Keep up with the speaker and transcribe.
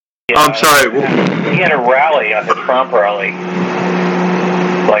I'm sorry. He had a rally, a Trump rally,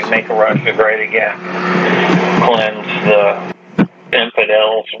 like make Russia great again, cleanse the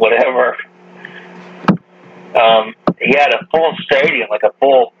infidels, whatever. He had a full stadium, like a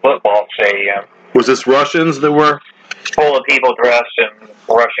full football stadium. Was this Russians that were? Full of people dressed in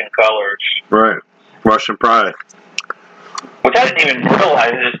Russian colors. Right. Russian pride. Which I didn't even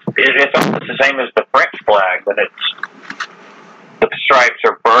realize. It's almost the same as the French flag, but the stripes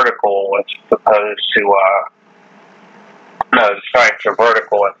are vertical as opposed to, no, the stripes are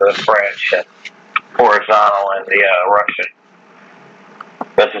vertical in the French and horizontal in the Russian.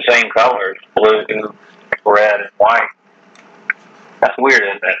 But it's the same colors, blue, red, and white. That's weird,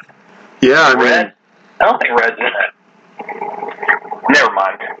 isn't it? Yeah, I mean... Red? I don't think red's in it. Never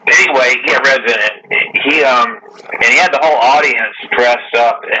mind. Anyway, yeah, red's in it. And he had the whole audience dressed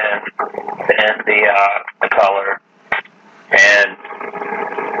up in the color. And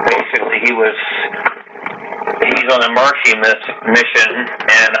basically he's on a mercy mission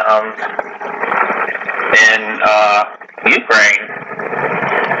in Ukraine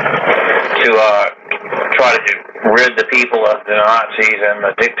to try to rid the people of the Nazis and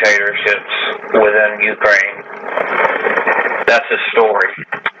the dictatorships within Ukraine. That's his story.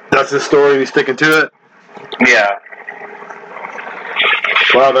 That's his story. He's sticking to it. Yeah.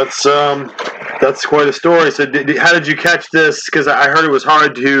 Wow, that's quite a story. So, how did you catch this? Because I heard it was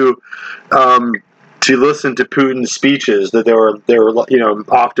hard to listen to Putin's speeches. That they were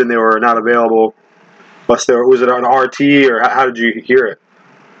often they were not available. Was it on RT or how did you hear it?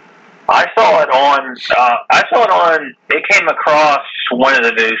 I saw it on. It came across one of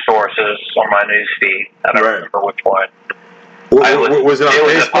the news sources on my news feed. I don't remember which one. Was it on Facebook? It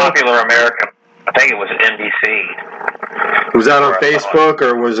was a popular American. I think it was NBC. Was that on Facebook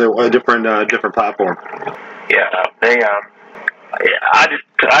or was it a different platform? Yeah, I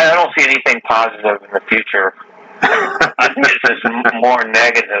don't see anything positive in the future. I think it's just more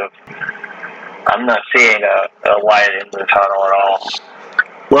negative. I'm not seeing a light in the tunnel at all.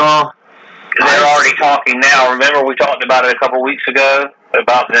 Well, they're already talking now. Remember we talked about it a couple weeks ago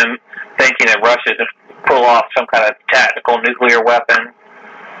about them thinking that Russia could pull off some kind of tactical nuclear weapon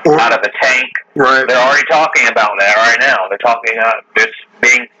out of a tank. Right. They're already talking about that right now. They're talking it's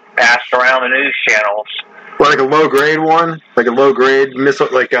being passed around the news channels. Well, like a low grade one, like a low grade missile,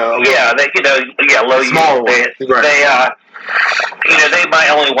 like a low small one. They might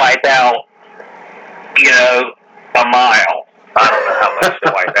only wipe out a mile. I don't know how much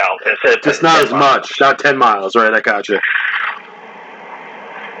to wipe out. It's not as much. Not 10 miles, right? I got you.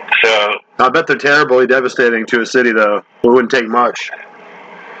 So I bet they're terribly devastating to a city, though. It wouldn't take much.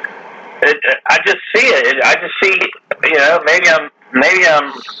 I just see it. I just see. Maybe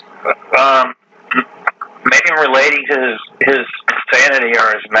I'm relating to his insanity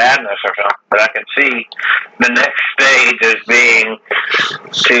or his madness or something. But I can see the next stage as being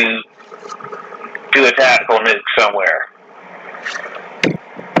to do a tactical nuke somewhere.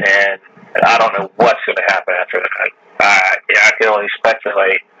 And I don't know what's going to happen after that. I can only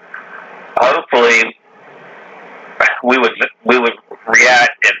speculate. Hopefully, we would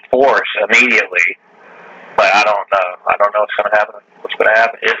react in force immediately. But I don't know. I don't know what's going to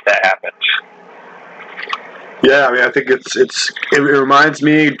happen if that happens. Yeah, I mean, I think it reminds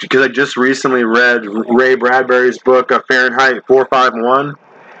me because I just recently read Ray Bradbury's book Fahrenheit 451,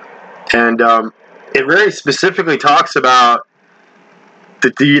 and it very specifically talks about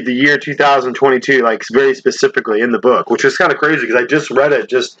the year 2022, like very specifically in the book, which is kind of crazy because I just read it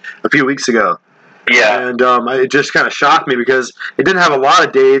just a few weeks ago. Yeah. And it just kind of shocked me because it didn't have a lot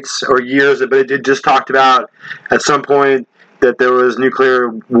of dates or years, but it did just talked about at some point that there was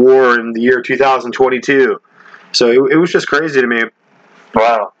nuclear war in the year 2022. So it was just crazy to me.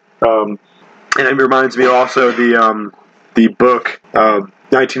 Wow. And it reminds me also the book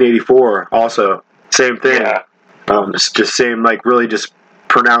 1984 also. Same thing. Yeah. Just same, like, really just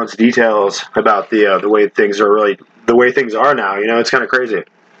pronounced details about the way things are now. It's kind of crazy.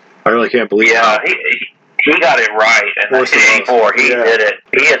 I really can't believe it. Yeah, he got it right in 1984. He did it.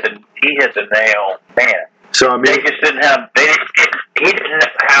 He hit the nail. Man. So I mean, they just didn't have. He didn't know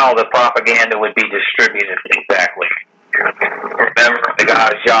how the propaganda would be distributed exactly. Remember, the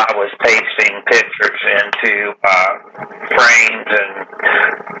guy's job was pasting pictures into frames and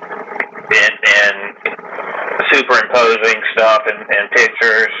superimposing stuff and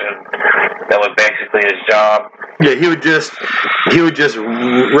pictures, and that was basically his job. Yeah, he would just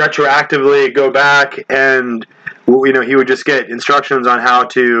retroactively go back and he would just get instructions on how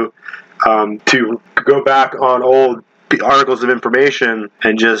to go back on old articles of information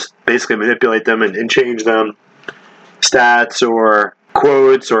and just basically manipulate them and change them, stats or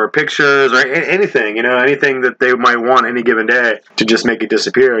quotes or pictures or anything, anything that they might want any given day to just make it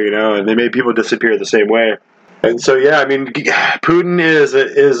disappear, and they made people disappear the same way. And so, yeah, I mean, Putin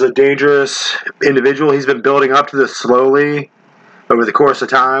is a dangerous individual. He's been building up to this slowly over the course of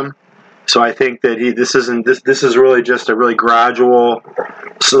time. So I think that this is really just a really gradual,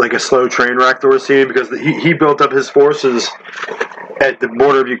 like a slow train wreck that we're seeing, because he built up his forces at the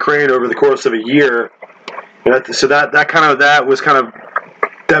border of Ukraine over the course of a year. So that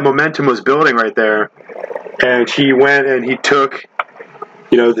momentum was building right there, and he went and he took,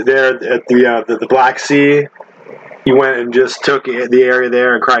 there at the Black Sea. He went and just took the area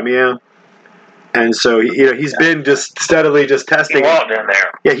there in Crimea, and so he's been just steadily just testing. He walked in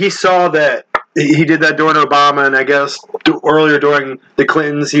there. Yeah, he saw that he did that during Obama, and I guess earlier during the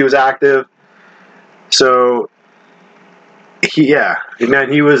Clintons he was active. So he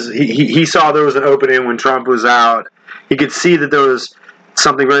saw there was an opening when Trump was out. He could see that there was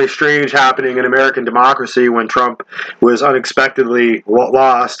something very strange happening in American democracy when Trump was unexpectedly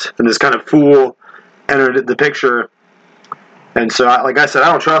lost, and this kind of fool entered the picture. And so, like I said,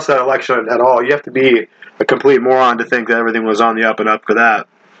 I don't trust that election at all. You have to be a complete moron to think that everything was on the up and up for that.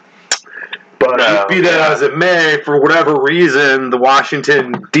 But be that as it may, for whatever reason, the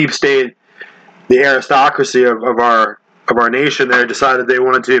Washington deep state, the aristocracy of our nation there, decided they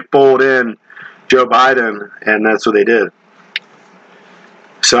wanted to fold in Joe Biden, and that's what they did.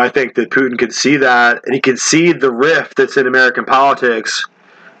 So I think that Putin could see that, and he could see the rift that's in American politics.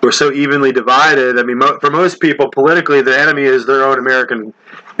 We're so evenly divided. I mean, for most people, politically, the enemy is their own American,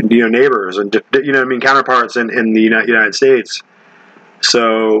 neighbors and counterparts in the United States.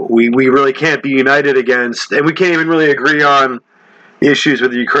 So we really can't be united against, and we can't even really agree on issues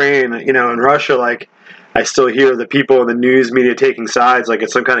with Ukraine, and Russia. Like, I still hear the people in the news media taking sides, like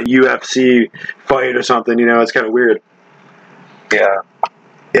it's some kind of UFC fight or something. It's kind of weird. Yeah,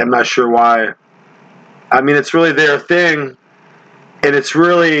 I'm not sure why. I mean, it's really their thing. And it's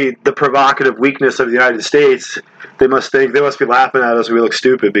really the provocative weakness of the United States. They must be laughing at us. We look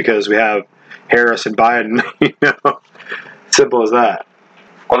stupid because we have Harris and Biden. Simple as that.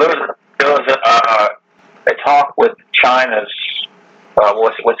 Well, there was a talk with China's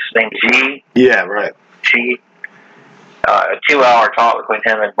what's his name, Xi. Yeah, right. Xi. A 2-hour talk between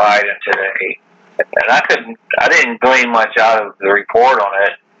him and Biden today, and I didn't glean much out of the report on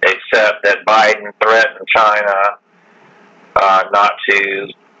it, except that Biden threatened China not to,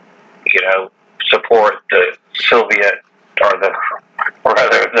 support the Soviet or the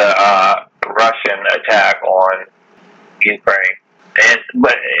Russian attack on Ukraine.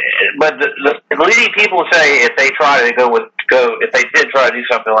 But the leading people say if they did try to do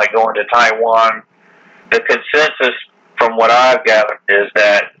something like going to Taiwan, the consensus from what I've gathered is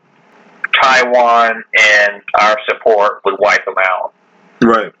that Taiwan and our support would wipe them out.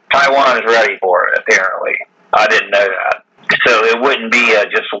 Right. Taiwan is ready for it, apparently. I didn't know that. So it wouldn't be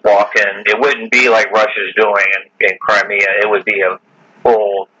just walk in. It wouldn't be like Russia's doing in Crimea. It would be a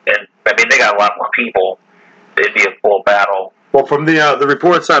full, and I mean, they got a lot more people. It'd be a full battle. Well, from the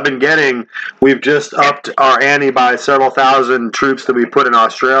reports I've been getting, we've just upped our ante by several thousand troops that we put in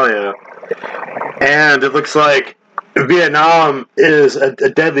Australia. And it looks like Vietnam is a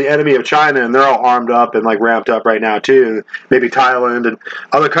deadly enemy of China, and they're all armed up and ramped up right now too. Maybe Thailand and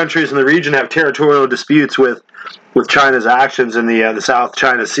other countries in the region have territorial disputes with China's actions in the South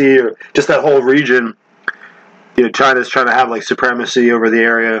China Sea, or just that whole region. China's trying to have supremacy over the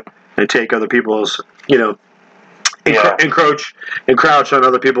area and take other people's, encroach on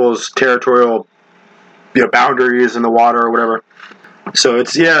other people's territorial, boundaries in the water or whatever. So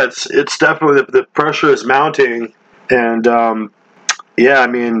it's definitely the pressure is mounting. And I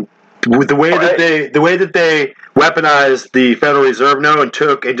mean, with the way that they weaponized the Federal Reserve note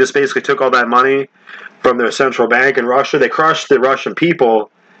and just basically took all that money from their central bank in Russia, they crushed the Russian people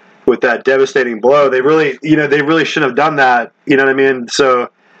with that devastating blow. They really shouldn't have done that. You know what I mean? So,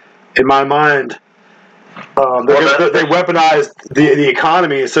 in my mind, they weaponized the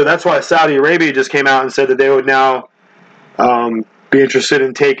economy. So that's why Saudi Arabia just came out and said that they would now be interested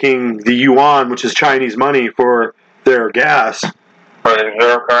in taking the yuan, which is Chinese money, for their gas. For the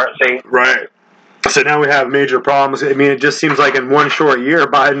reserve currency? Right. So now we have major problems. I mean, it just seems like in one short year,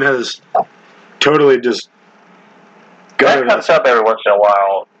 Biden has totally just gutted us. That comes up every once in a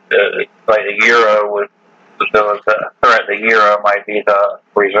while. Like the euro there was a threat the euro might be the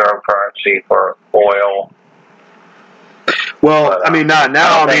reserve currency for oil. Well, but, I mean, not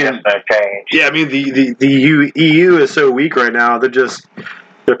now. I mean, it's going to change. Yeah, I mean, the EU is so weak right now.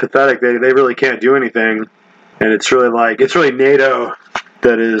 They're pathetic. They really can't do anything, and it's really NATO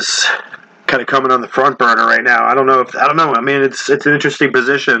that is kind of coming on the front burner right now. I don't know. I mean, it's an interesting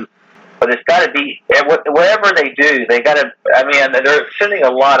position. But it's got to be, whatever they do, they got to, I mean, they're sending a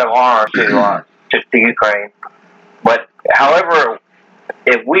lot of arms to Ukraine. But however,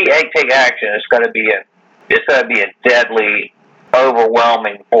 if we take action, it's got to be a deadly,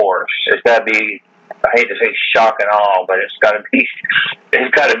 overwhelming force. It's got to be, I hate to say shock and awe, but it's got to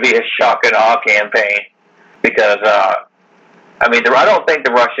be a shock and awe campaign, because I mean, I don't think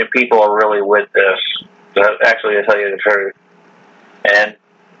the Russian people are really with this. Actually, to tell you the truth, and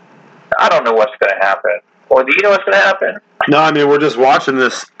I don't know what's going to happen. Or do you know what's going to happen? No, I mean, we're just watching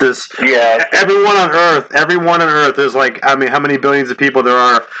this. Yeah. Everyone on Earth is like, I mean, how many billions of people there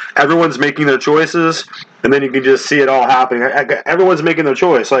are? Everyone's making their choices, and then you can just see it all happening. Everyone's making their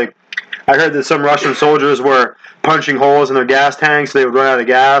choice. Like, I heard that some Russian soldiers were punching holes in their gas tanks so they would run out of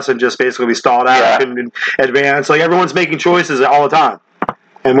gas and just basically be stalled out and advance. Like, everyone's making choices all the time.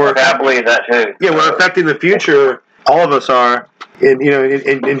 And I believe that too. Yeah, we're affecting the future. All of us are.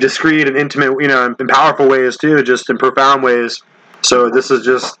 In discreet and intimate, in powerful ways too, just in profound ways. So this is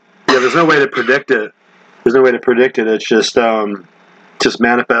just, there's no way to predict it. It's just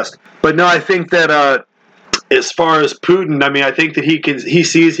manifest. But no, I think that as far as Putin, I mean, I think that he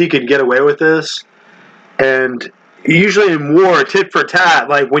sees he can get away with this, and usually in war, tit for tat,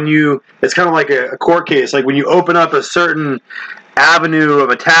 like it's kind of like a court case. Like when you open up a certain avenue of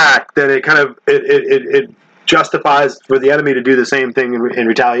attack, then it kind of it justifies for the enemy to do the same thing in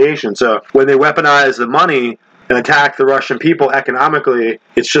retaliation. So when they weaponize the money and attack the Russian people economically,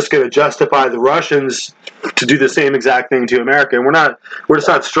 it's just going to justify the Russians to do the same exact thing to America. And we're just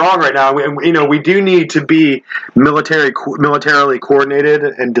not strong right now. We do need to be militarily coordinated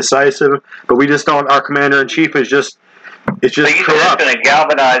and decisive, but we just don't. Our commander in chief is just So you think it's going to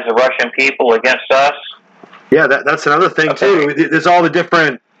galvanize the Russian people against us? Yeah, that's another thing too. There's all the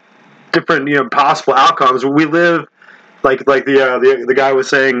different possible outcomes. We live like the guy was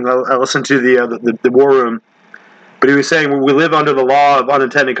saying. I listened to the war room, but he was saying we live under the law of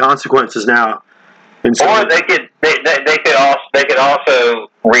unintended consequences now. And so, or they could also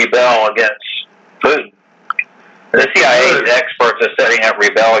rebel against Putin. The CIA experts are setting up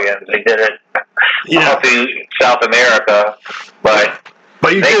rebellions. They did it all through South America, but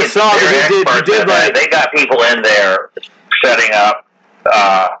you just saw that they got people in there setting up.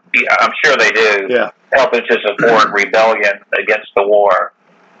 I'm sure they do. Yeah. Helping to support rebellion against the war.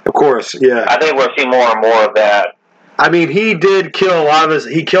 Of course, yeah. I think we'll see more and more of that. I mean, he did kill a lot of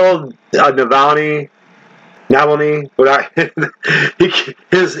he killed Navalny, but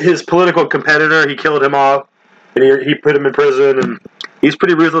his political competitor, he killed him off, and he put him in prison, and he's a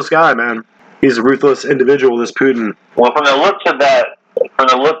pretty ruthless guy, man. He's a ruthless individual, this Putin. Well, from the looks of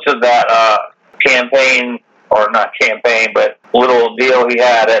that campaign, or not campaign, but little deal he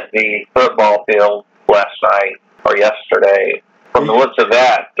had at the football field last night or yesterday, from the looks of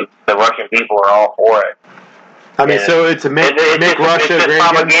that, the Russian people are all for it. I mean, so it's Russia it's great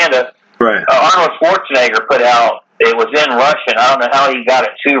propaganda. Right. Arnold Schwarzenegger put out, it was in Russian. I don't know how he got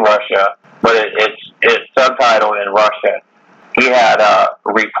it to Russia, but it's subtitled in Russian. He had a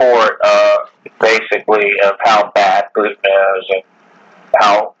report basically of how bad Putin is and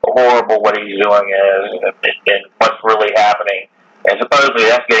how horrible what he's doing is and what's really happening. And supposedly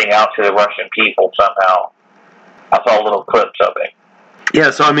that's getting out to the Russian people somehow. I saw little clips of it.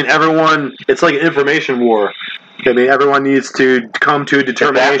 Yeah, so I mean, everyone, it's like an information war. I mean, everyone needs to come to a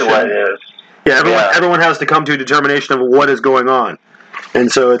determination. Exactly what it is. Yeah, everyone has to come to a determination of what is going on.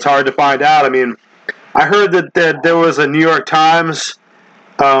 And so it's hard to find out. I mean, I heard that there was a New York Times,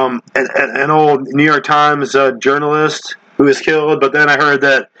 an old New York Times journalist who was killed, but then I heard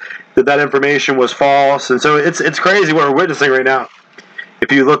that information was false. And so it's crazy what we're witnessing right now.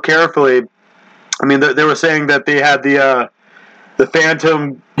 If you look carefully, I mean, they were saying that they had the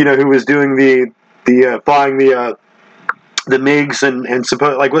Phantom, who was doing the flying the MiGs and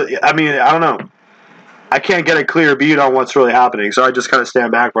suppose, like, I mean, I don't know. I can't get a clear beat on what's really happening, so I just kind of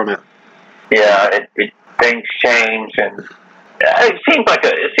stand back from it. Yeah, things change, and it seems like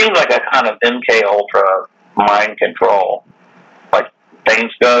a kind of MK Ultra mind control. Like,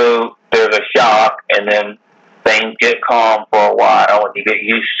 things go, there's a shock, and then things get calm for a while, and you get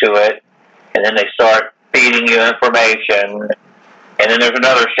used to it, and then they start feeding you information, and then there's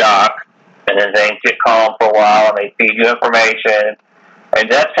another shock, and then things get calm for a while, and they feed you information, and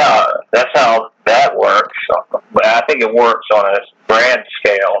that's how that works. But I think it works on a grand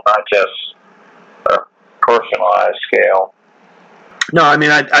scale, not just a personalized scale. No, I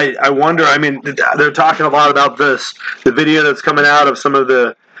mean, I wonder. I mean, they're talking a lot about this, the video that's coming out of some of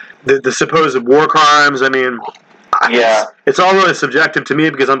the supposed war crimes. I mean, It's all really subjective to me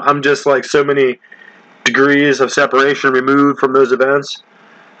because I'm just like so many degrees of separation removed from those events.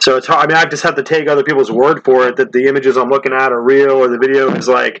 So it's hard. I mean, I just have to take other people's word for it that the images I'm looking at are real, or the video is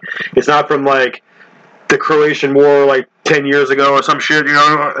like, it's not from like the Croatian War like 10 years ago or some shit. You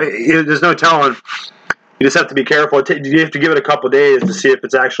know, there's no telling. You just have to be careful. You have to give it a couple of days to see if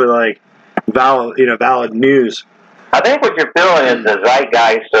it's actually like valid news. I think what you're feeling is the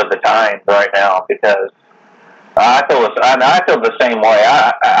zeitgeist of the times right now, because I feel the same way.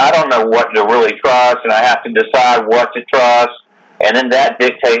 I don't know what to really trust, and I have to decide what to trust, and then that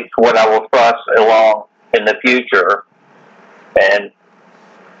dictates what I will trust along in the future. And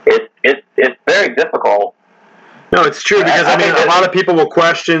it's very difficult. No, it's true, because I mean, a lot of people will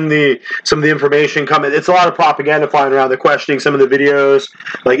question some of the information coming. It's a lot of propaganda flying around. They're questioning some of the videos.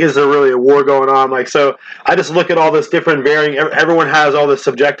 Like, is there really a war going on? Like, so I just look at all this different varying. Everyone has all this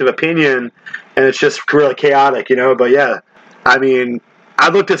subjective opinion, and it's just really chaotic, you know. But yeah, I mean, I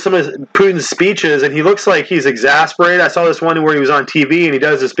looked at some of Putin's speeches, and he looks like he's exasperated. I saw this one where he was on TV, and he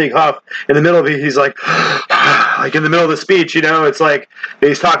does this big huff in the middle of it. He's like, like in the middle of the speech, you know. It's like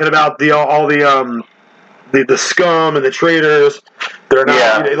he's talking about the scum and the traitors. They're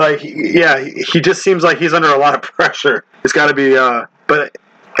not he just seems like he's under a lot of pressure. It's got to be. But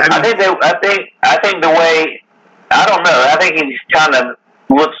I think the way, I don't know. I think he's kind of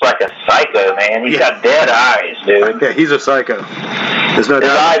looks like a psycho, man. He's got dead eyes, dude. Yeah, he's a psycho. There's no doubt.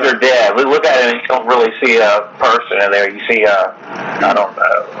 His eyes are dead. We look at it and you don't really see a person in there. You see I don't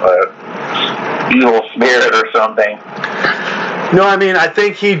know, evil spirit or something. No, I mean, I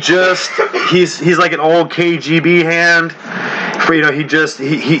think he's like an old KGB hand.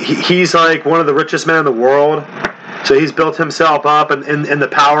 He's like one of the richest men in the world. So he's built himself up in the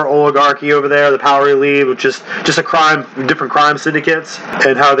power oligarchy over there, the power elite, which is just different crime syndicates,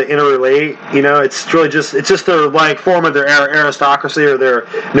 and how they interrelate. You know, it's just their like form of their aristocracy or their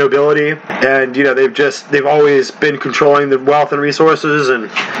nobility, and you know they've always been controlling the wealth and resources,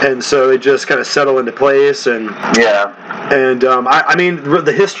 and so they just kind of settle into place. And I mean,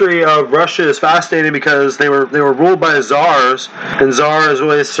 the history of Russia is fascinating because they were ruled by czars, and czar is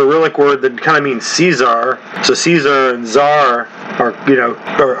really a Cyrillic word that kind of means Caesar. So Caesar and Tsar are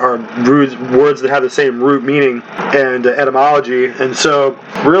words that have the same root meaning and etymology, and so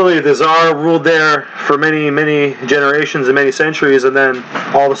really the Tsar ruled there for many, many generations and many centuries, and then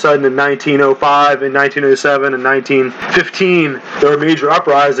all of a sudden in 1905 and 1907 and 1915 there were major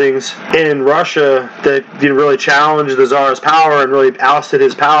uprisings in Russia that really challenged the Tsar's power and really ousted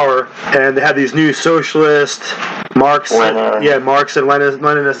his power, and they had these new socialist Marx and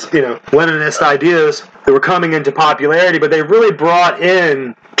Leninist ideas that were coming into popularity, but they really brought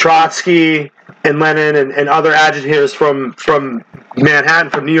in Trotsky and Lenin and other agitators from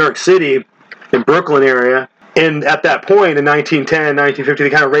Manhattan, from New York City, in Brooklyn area. And at that point, in 1910, 1950, they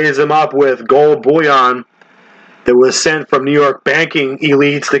kind of raised them up with gold bullion that was sent from New York banking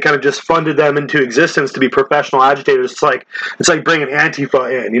elites that kind of just funded them into existence to be professional agitators. It's like bringing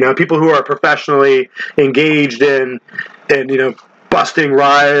Antifa in, you know, people who are professionally engaged in busting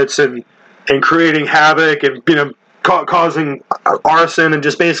riots and creating havoc and causing arson and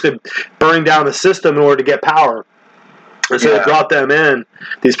just basically burning down the system in order to get power. And so they brought them in,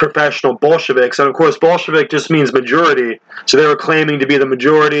 these professional Bolsheviks. And of course, Bolshevik just means majority. So they were claiming to be the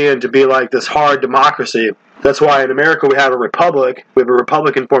majority and to be like this hard democracy. That's why in America we have a republic. We have a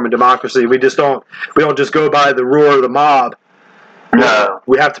Republican form of democracy. We don't just go by the rule of the mob. No.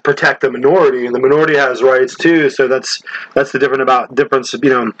 We have to protect the minority, and the minority has rights too. So that's the difference,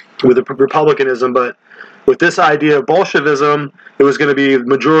 with the republicanism. But with this idea of Bolshevism, it was going to be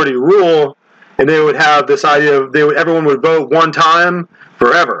majority rule, and they would have this idea of everyone would vote one time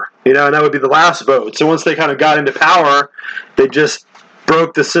forever, and that would be the last vote. So once they kind of got into power, they just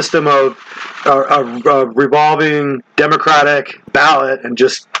broke the system of revolving democratic ballot, and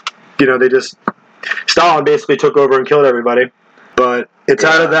Stalin basically took over and killed everybody. But it's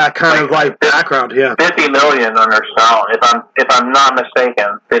out of that kind of like background, 50 million under Stalin. If I'm not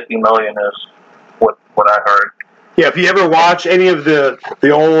mistaken, 50 million is what I heard. Yeah, if you ever watch any of the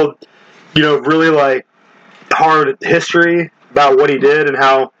old, really like hard history about what he did and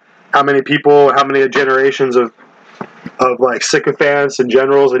how many people, how many generations of like sycophants and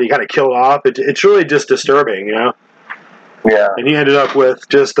generals that he kind of killed off, it's really just disturbing, Yeah. And he ended up with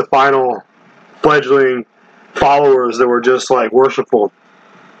just the final fledgling followers that were just like worshipful.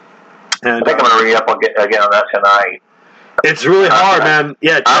 And I think I'm going to read up again on that tonight. It's really hard, man.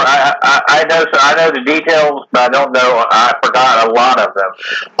 Yeah, I know the details, but I don't know. I forgot a lot of them.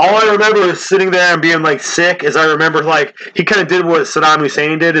 all I remember is sitting there and being like sick. As I remember, like he kind of did what Saddam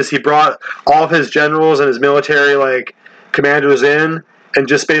Hussein did, is he brought all of his generals and his military like commanders in and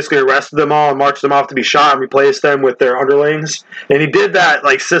just basically arrested them all and marched them off to be shot and replaced them with their underlings. And he did that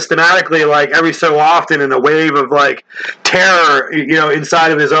like systematically, like every so often, in a wave of like terror,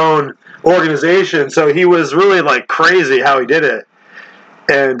 inside of his own organization. So he was really like crazy how he did it.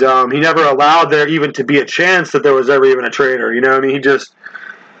 And he never allowed there even to be a chance that there was ever even a traitor. I mean, he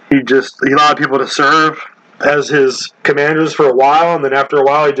allowed people to serve as his commanders for a while, and then after a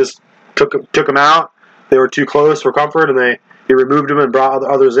while, he just took them out. They were too close for comfort, and he removed them and brought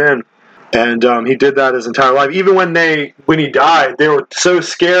others in. And he did that his entire life. Even when he died, they were so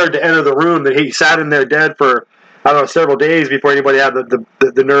scared to enter the room that he sat in there dead for, I don't know, several days before anybody had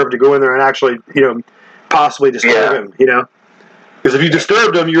the nerve to go in there and actually, possibly disturb him, Because if you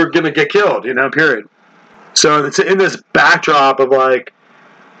disturbed him, you were going to get killed, period. So it's in this backdrop of, like,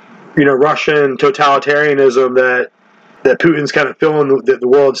 Russian totalitarianism that Putin's kind of filling the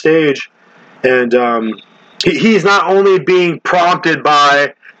world stage. And he's not only being prompted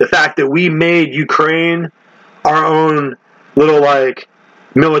by the fact that we made Ukraine our own little, like,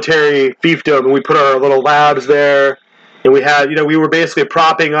 military fiefdom, and we put our little labs there, and we had, we were basically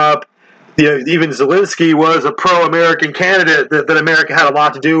propping up, even Zelensky was a pro-American candidate that America had a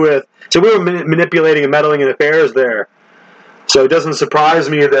lot to do with. So we were manipulating and meddling in affairs there. So it doesn't surprise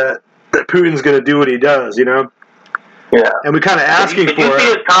me that Putin's going to do what he does, Yeah. And we kind of asking for it. Did you see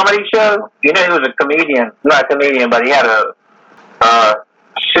his comedy show? He was a comedian. Not a comedian, but he had a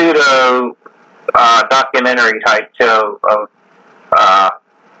pseudo documentary type show of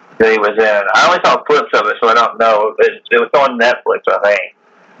that he was in. I only saw clips of it, so I don't know. It was on Netflix, I think.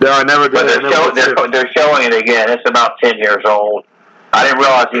 No, I never did. But they're showing it again. It's about 10 years old. I didn't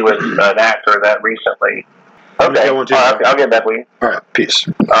realize he was an actor that recently. Okay, I'll get back with you. All right, peace.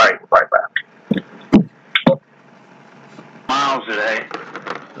 All right, right back. Miles today.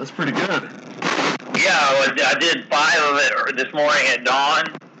 That's pretty good. Yeah, I did 5 of it this morning at dawn,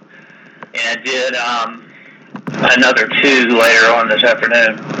 and I did another 2 later on this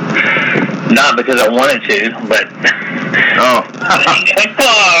afternoon. Not because I wanted to, but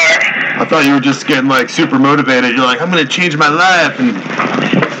I thought you were just getting like super motivated. You're like, I'm going to change my life. And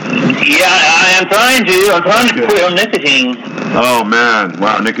yeah, I am trying to. I'm trying to quit on nicotine. Oh man,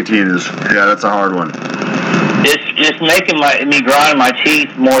 wow, nicotine that's a hard one. It's making me grind my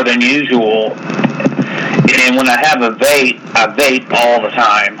teeth more than usual. And when I have a vape, I vape all the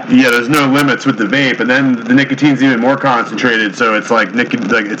time. Yeah, there's no limits with the vape, and then the nicotine's even more concentrated. So it's like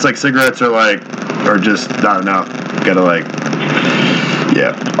it's like cigarettes or just not enough. You gotta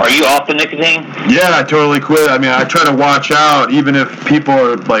yeah. Are you off the nicotine? Yeah, I totally quit. I mean, I try to watch out. Even if people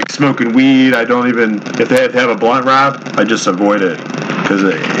are like smoking weed, I don't even if they have a blunt wrap, I just avoid it because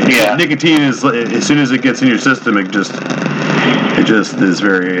nicotine is as soon as it gets in your system, it just is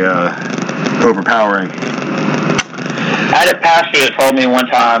very overpowering. I had a pastor that told me one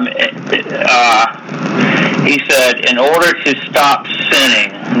time, he said, in order to stop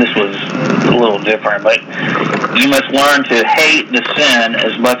sinning, this was a little different, but you must learn to hate the sin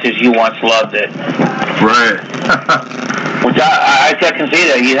as much as you once loved it. Right. Which I can see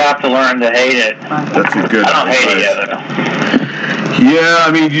that. You have to learn to hate it. That's a good I don't hate it yet, though. Yeah,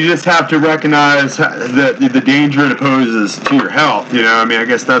 I mean, you just have to recognize the danger it poses to your health, I mean, I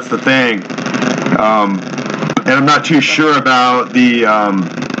guess that's the thing. And I'm not too sure about the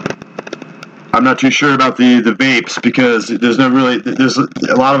vapes because there's a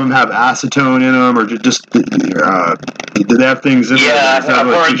lot of them have acetone in them or just do they have things in there? Yeah, I've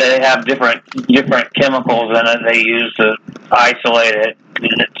heard they have different chemicals in it they use to isolate it.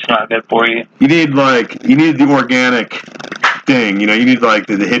 It's not good for you. You need the organic thing, you need like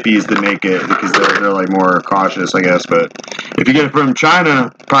the hippies that make it because they're like more cautious, I guess. But if you get it from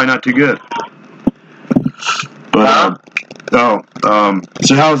China, probably not too good. But so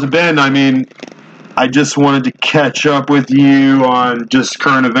how's it been? I mean, I just wanted to catch up with you on just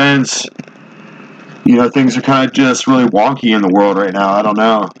current events. Things are kind of just really wonky in the world right now. I don't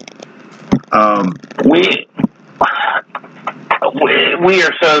know. We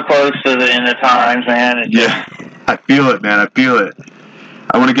are so close to the end of times, man. Yeah, I feel it, man. I feel it.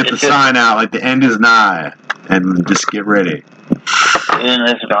 I want to get the sign out, like the end is nigh, and just get ready.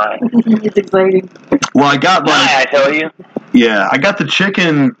 It's nigh. It's exciting. Well, I got I tell you. Yeah, I got the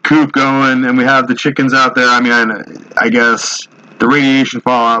chicken coop going, and we have the chickens out there. I mean, I guess the radiation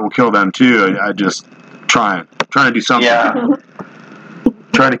fallout will kill them too. I just trying to do something. Yeah.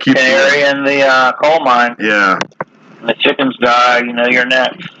 Trying to keep canary in the coal mine. Yeah. and the chickens die, you're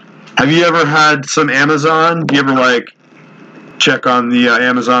next. Have you ever had some Amazon? Do you ever check on the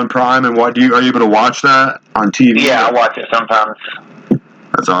Amazon Prime and are you able to watch that on TV? Yeah, I watch it sometimes.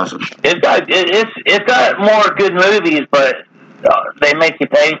 That's awesome. It's got more good movies, but they make you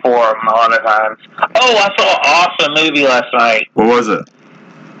pay for them a lot of times. Oh, I saw an awesome movie last night. What was it?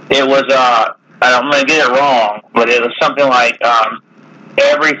 It was I'm gonna get it wrong, but it was something like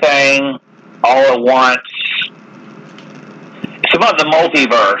Everything All at Once. It's about the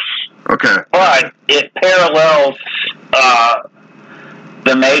multiverse. Okay. But it parallels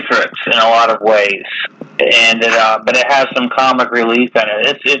the Matrix in a lot of ways, and but it has some comic relief in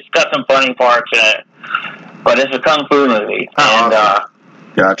it. It's got some funny parts in it, but it's a kung fu movie, and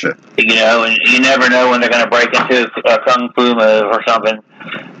gotcha. And you never know when they're going to break into a kung fu move or something.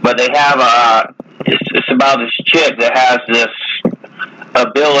 But they have it's about this chick that has this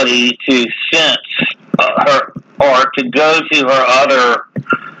ability to sense her or to go to her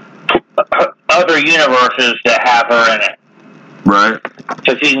other universes that have her in it. Right.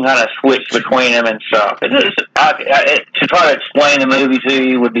 So she can kind of switch between them and stuff. To try to explain the movie to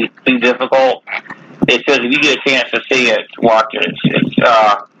you would be too difficult. It's just if you get a chance to see it, watch it. It's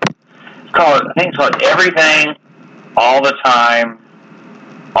called, I think it's called Everything, All the Time,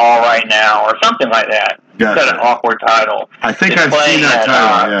 All Right Now, or something like that. Gotcha. It's got an awkward title. I think I've seen that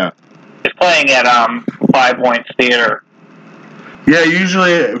title. Yeah. It's playing at 5 Points Theater. Yeah,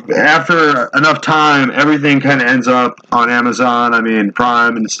 usually after enough time, everything kind of ends up on Amazon.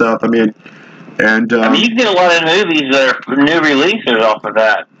 Prime and stuff. You can get a lot of movies that are new releases off of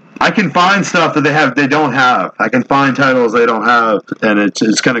that. I can find stuff that they don't have. I can find titles they don't have, and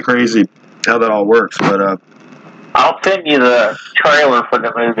it's kind of crazy how that all works. But I'll send you the trailer for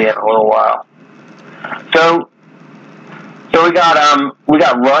the movie in a little while. So we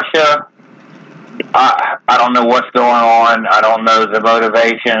got Russia. I don't know what's going on. I don't know the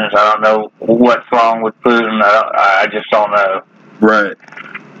motivations. I don't know what's wrong with Putin. I just don't know. Right.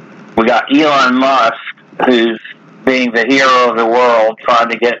 We got Elon Musk, who's being the hero of the world, trying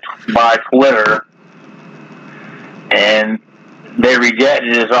to get by Twitter, and they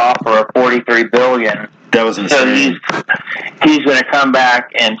rejected his offer of $43 billion. That was insane. So he's going to come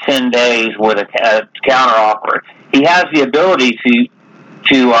back in 10 days with a counter offer. He has the ability to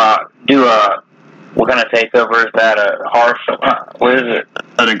do a. What kind of takeover is that? A harsh? What is it?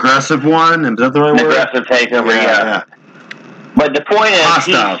 An aggressive one? Is that the right word? Aggressive takeover, yeah. But the point is,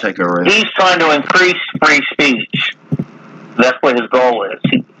 hostile takeover. He's trying to increase free speech. That's what his goal is.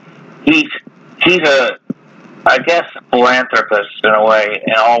 He's a, I guess, philanthropist in a way,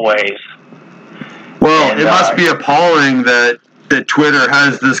 in all ways. Well, it must be appalling that Twitter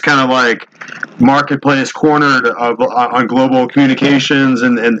has this kind of marketplace cornered on global communications,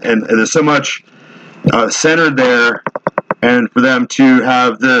 and there's so much centered there, and for them to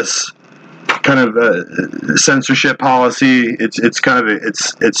have this kind of censorship policy, it's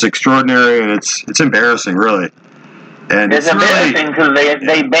extraordinary, and it's embarrassing, really. And it's embarrassing because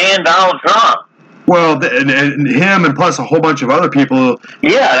they banned Donald Trump. Well, and him, and plus a whole bunch of other people.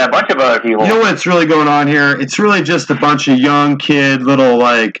 Yeah, a bunch of other people. You know what's really going on here? It's really just a bunch of young little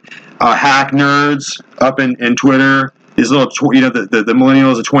hack nerds up in Twitter. These little, the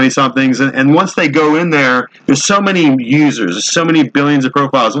millennials, the 20-somethings, and once they go in there, there's so many users, there's so many billions of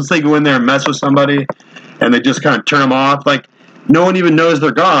profiles. Once they go in there and mess with somebody, and they just kind of turn them off, no one even knows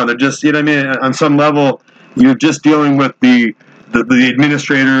they're gone. They're just, on some level, you're just dealing with the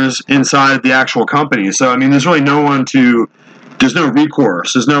administrators inside the actual company. So, there's really there's no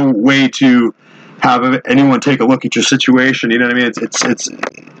recourse. There's no way to have anyone take a look at your situation. You know what I mean? It's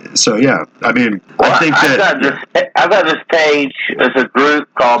so, yeah. I think that I've got this page. It's a group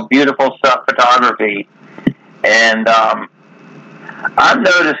called Beautiful Stuff Photography, and I'm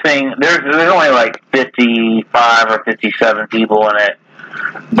noticing there's only 55 or 57 people in it,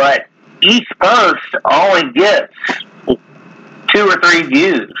 but each post only gets 2 or 3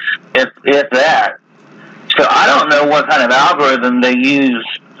 views, if that. So I don't know what kind of algorithm they use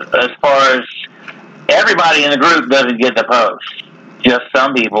as far as everybody in the group doesn't get the post. Just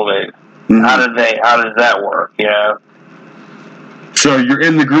some people do. Mm-hmm. How does that work, So you're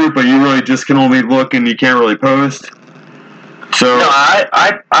in the group, but you really just can only look and you can't really post? So no,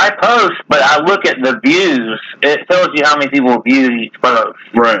 I post, but I look at the views. It tells you how many people viewed each post.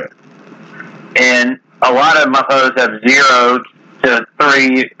 Right. And a lot of my posts have 0 to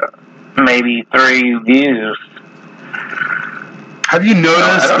 3, maybe 3 views. Have you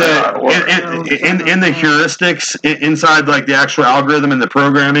noticed that in the heuristics inside the actual algorithm and the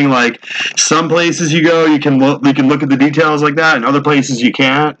programming, some places you go, you can look at the details like that, and other places you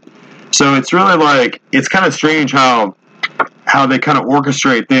can't? So it's really like, it's kind of strange how they kind of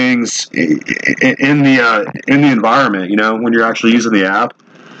orchestrate things in the environment, you know, when you're actually using the app.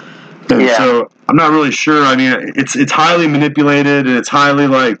 And so I'm not really sure. I mean, it's highly manipulated, and it's highly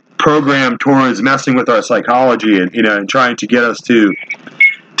like programmed towards messing with our psychology, and you know, and trying to get us to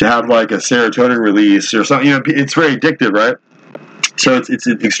have like a serotonin release or something. You know, it's very addictive, right? So it's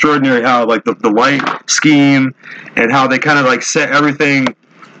extraordinary how like the light scheme and how they kind of like set everything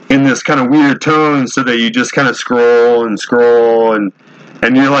in this kind of weird tone so that you just kind of scroll and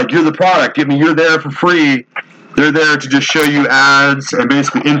you're like, you're the product. I mean, you're there for free. They're there to just show you ads and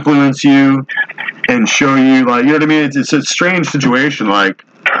basically influence you and show you, like, you know what I mean? It's a strange situation. Like,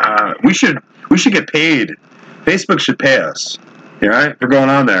 we should get paid. Facebook should pay us. You know, right? For going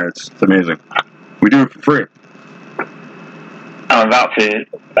on there. It's amazing. We do it for free. I'm about to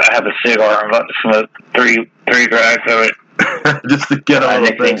have a cigar. I'm about to smoke three drags of it. Just to get all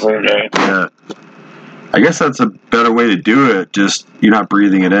the things. Yeah. I guess that's a better way to do it. Just, you're not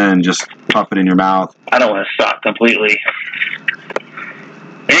breathing it in. Just puff it in your mouth. I don't want to stop completely.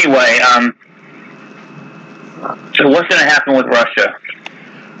 Anyway, so what's going to happen with Russia?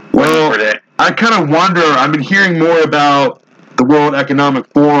 Well, I kind of wonder. I've been hearing more about the World Economic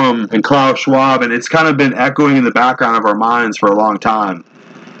Forum and Klaus Schwab, and it's kind of been echoing in the background of our minds for a long time.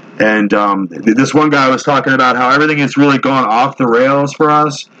 And this one guy was talking about how everything has really gone off the rails for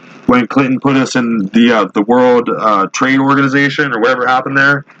us when Clinton put us in the World Trade Organization or whatever happened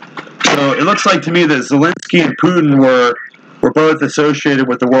there. So it looks like to me that Zelensky and Putin were both associated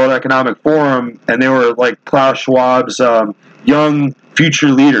with the World Economic Forum, and they were like Klaus Schwab's Young Future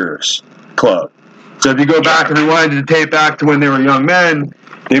Leaders Club. So if you go back and rewind to tape back to when they were young men,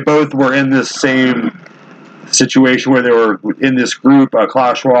 they both were in this same situation where they were in this group,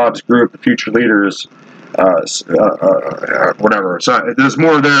 Klaus Schwab's group, the Future Leaders, whatever. So there's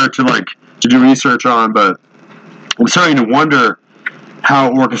more there to do research on, but I'm starting to wonder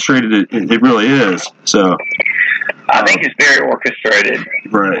how orchestrated it really is. So I think it's very orchestrated.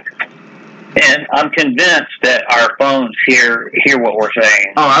 Right. And I'm convinced that our phones hear what we're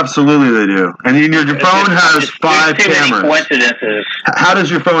saying. Oh, absolutely they do. And your phone has 5 too cameras. Many coincidences. How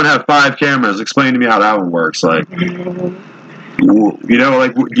does your phone have 5 cameras? Explain to me how that one works. Like, you know,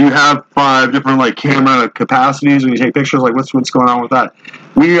 like, do you have 5 different like camera capacities when you take pictures? Like, what's going on with that?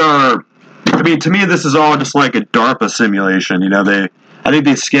 I mean, to me, this is all just like a DARPA simulation. You know, I think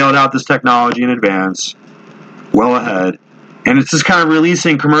they scaled out this technology in advance, well ahead, and it's just kind of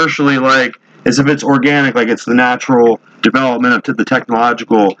releasing commercially, like, as if it's organic, like it's the natural development of the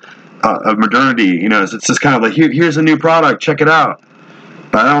technological of modernity. You know, it's just kind of like, here's a new product, check it out.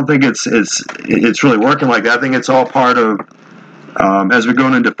 But I don't think it's really working like that. I think it's all part of, as we're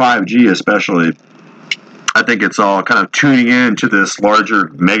going into 5G especially, I think it's all kind of tuning in to this larger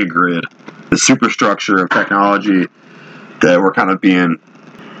mega grid, the superstructure of technology that we're kind of being,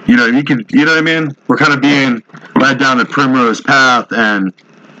 you know what I mean? We're kind of being led down the primrose path, and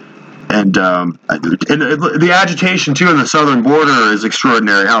the agitation too in the southern border is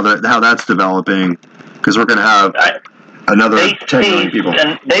extraordinary. How that's developing, because we're going to have another 10 million people.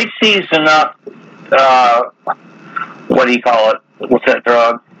 And they've seized enough. What do you call it? What's that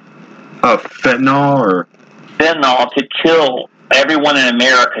drug? Fentanyl or fentanyl to kill everyone in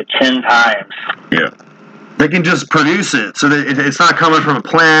America 10 times. Yeah. They can just produce it, so that it's not coming from a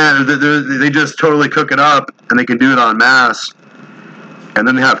plant. They just totally cook it up, and they can do it en masse. And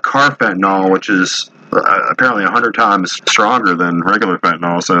then they have carfentanil, which is apparently 100 times stronger than regular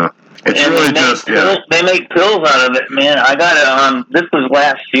fentanyl. So it's really just they make pills out of it, man. I got this was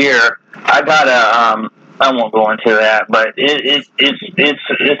last year. I got I won't go into that, but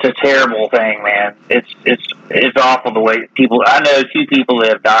it's a terrible thing, man. It's awful the way people. I know 2 people that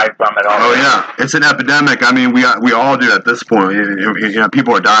have died from it already. Oh yeah, it's an epidemic. I mean, we all do at this point. You know,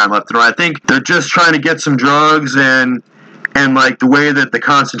 people are dying left and right. I think they're just trying to get some drugs, and like the way that the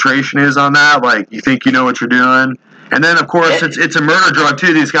concentration is on that, like you think you know what you're doing. And then, of course, it's a murder drug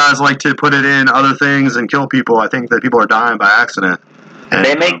too. These guys like to put it in other things and kill people. I think that people are dying by accident. And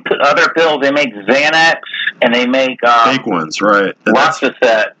they make other pills. They make Xanax, and they make fake ones, right?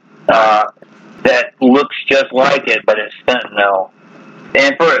 Losticet that looks just like it, but it's fentanyl.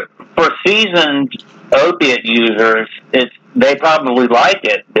 And for seasoned opiate users, they probably like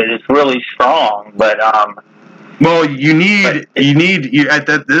it. It's really strong, but well, you need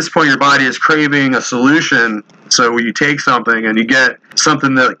at this point your body is craving a solution. So when you take something and you get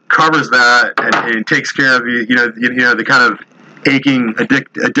something that covers that and it takes care of you know the kind of aching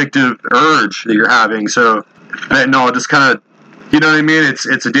addictive urge that you're having. So fentanyl just kind of, you know what I mean? It's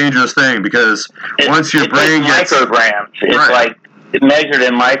a dangerous thing, because once your brain gets micrograms, it's right. like measured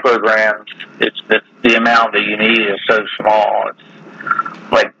in micrograms, it's the amount that you need is so small. It's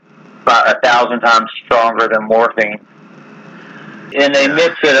like about 1,000 times stronger than morphine. And they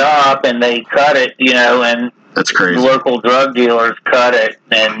mix it up and they cut it, and that's crazy. Local drug dealers cut it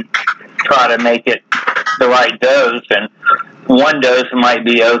and try to make it the right dose. And one dose might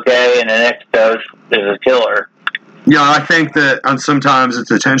be okay, and the next dose is a killer. Yeah, I think that sometimes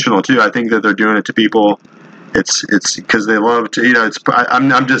it's intentional too. I think that they're doing it to people. It's because they love to.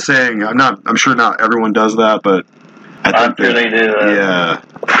 I'm just saying. I'm sure not everyone does that, but I'm sure they do. Yeah,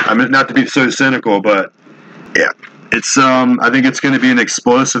 I mean, not to be so cynical, but yeah, it's. I think it's going to be an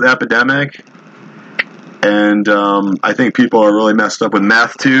explosive epidemic, and I think people are really messed up with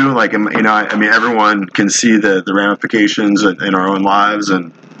meth too. Like, I mean, everyone can see the ramifications in our own lives,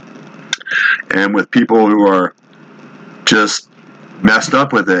 and with people who are just messed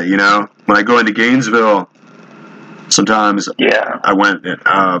up with it. When I go into Gainesville, sometimes I went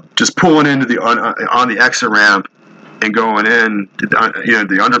just pulling into on the exit ramp and going in, the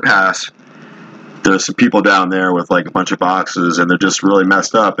underpass. There's some people down there with like a bunch of boxes, and they're just really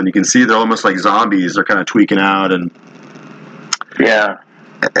messed up. And you can see they're almost like zombies. They're kind of tweaking out, and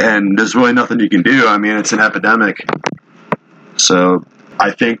there's really nothing you can do. I mean, it's an epidemic. So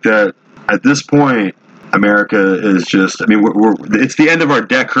I think that at this point, America is just, it's the end of our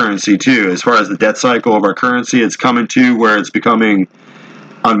debt currency too. As far as the debt cycle of our currency, it's coming to where it's becoming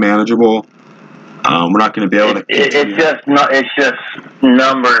unmanageable. We're not going to be able to. It's just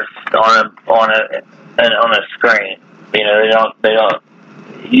numbers on a screen. They don't.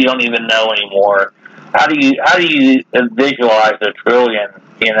 You don't even know anymore. How do you visualize a trillion?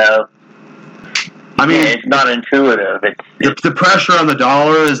 It's not intuitive. The pressure on the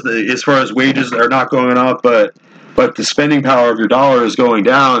dollar is as far as wages are not going up, but the spending power of your dollar is going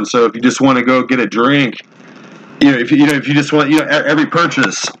down. So if you just want to go get a drink, if you just want, every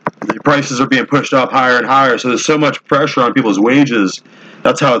purchase, the prices are being pushed up higher and higher. So there's so much pressure on people's wages.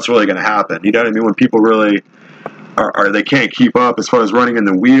 That's how it's really going to happen. You know what I mean? When people really they can't keep up as far as running in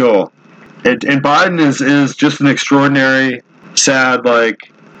the wheel. And Biden is just an extraordinary, sad,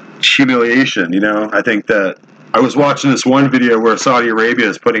 humiliation. I think that I was watching this one video where Saudi Arabia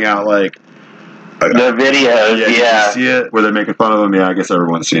is putting out the videos. Yeah. You see it where they're making fun of him. Yeah, I guess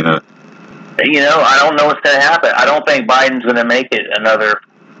everyone's seen it. I don't know what's going to happen. I don't think Biden's going to make it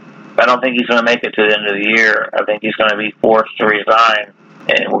I don't think he's going to make it to the end of the year. I think he's going to be forced to resign,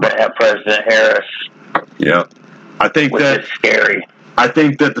 and we're going to have President Harris. Yeah, I think which is scary. I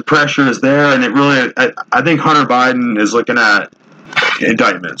think that the pressure is there, and it really. I think Hunter Biden is looking at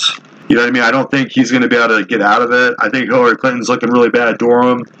indictments. You know what I mean? I don't think he's going to be able to get out of it. I think Hillary Clinton's looking really bad.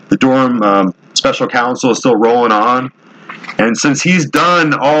 The Durham special counsel is still rolling on. And since he's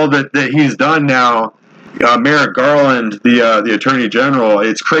done all that he's done now, Merrick Garland, the Attorney General,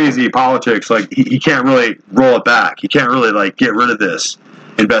 it's crazy politics. He can't really roll it back. He can't really get rid of this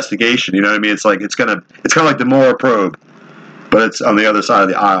investigation. You know what I mean? It's kind of like the Mueller probe, but it's on the other side of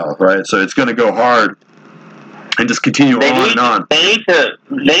the aisle, right? So it's going to go hard and just continue on and on. They need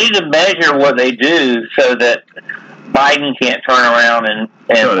to measure what they do so that Biden can't turn around and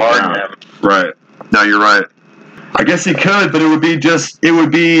pardon them. Right. No, you're right. I guess he could, but it would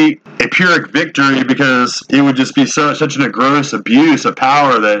be a Pyrrhic victory because it would just be such an gross abuse of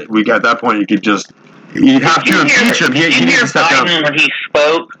power that at that point you'd have to impeach him. He needs to step down. When he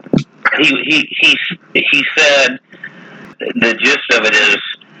spoke, he said, the gist of it is,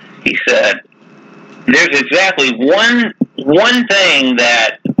 he said, there's exactly one thing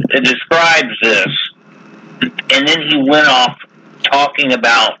that describes this, and then he went off talking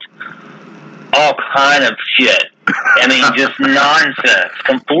about all kind of shit. Just nonsense,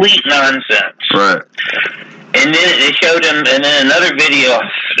 complete nonsense. Right. And then they showed him, and then another video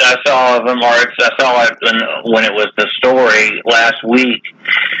I saw of him, or I saw it when it was the story last week.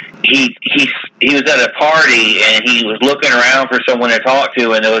 He was at a party, and he was looking around for someone to talk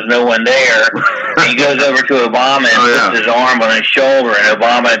to, and there was no one there. He goes over to Obama and puts his arm on his shoulder, and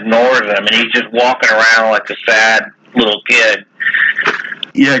Obama ignores him, and he's just walking around like a sad little kid.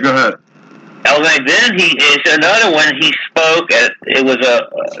 Yeah, go ahead. Then it's another one. He spoke at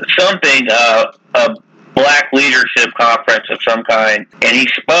a black leadership conference of some kind, and he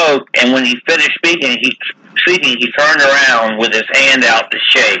spoke. And when he finished speaking, he turned around with his hand out to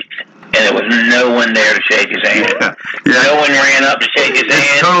shake, and there was no one there to shake his hand. Yeah. No one ran up to shake his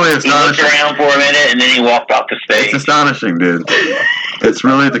hand. Totally astonishing. He looked around for a minute, and then he walked off the stage. It's astonishing, dude. It's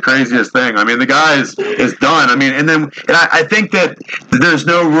really the craziest thing. The guy is done. And I think that there's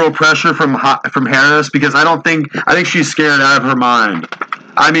no real pressure from Harris because I think she's scared out of her mind.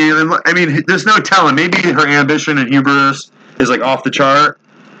 There's no telling. Maybe her ambition and hubris is like off the chart,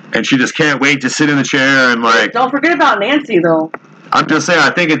 and she just can't wait to sit in the chair and like. Don't forget about Nancy though. I'm just saying.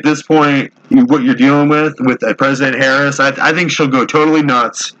 I think at this point, what you're dealing with President Harris, I think she'll go totally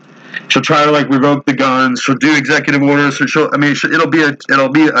nuts. She'll try to like revoke the guns. She'll do executive orders. It'll be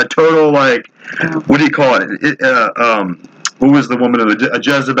a total like, what do you call it? Who was the woman of a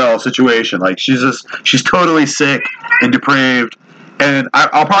Jezebel situation? Like she's totally sick and depraved. And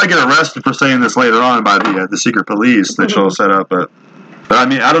I'll probably get arrested for saying this later on by the secret police that she'll set up. But I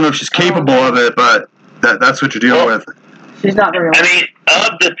mean, I don't know if she's capable of it, but that's what you're dealing with. She's not very. I mean,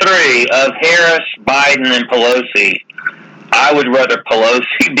 of the three, of Harris, Biden, and Pelosi, I would rather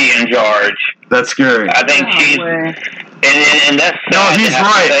Pelosi be in charge. That's scary. I think she's, and that's no, he's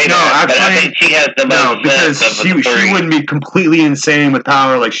right. No, actually, but I think she has the most sense of the three. She wouldn't be completely insane with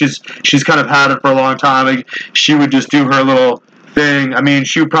power. Like she's kind of had it for a long time. Like she would just do her little thing. I mean,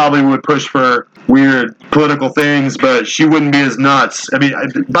 she probably would push for weird political things, but she wouldn't be as nuts. I mean,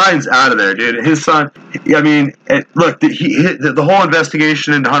 Biden's out of there, dude. His son. I mean, look, the whole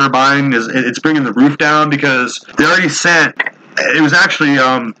investigation into Hunter Biden it's bringing the roof down because they already sent. It was actually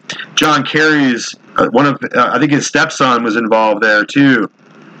John Kerry's one of I think his stepson was involved there too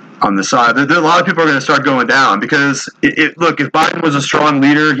on the side. There a lot of people are going to start going down because look, if Biden was a strong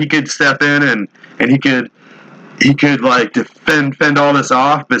leader, he could step in and he could like fend all this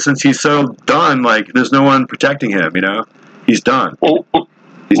off. But since he's so done, like there's no one protecting him. You know, he's done.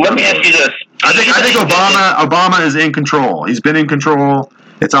 Let me ask you this. I think Obama is in control. He's been in control.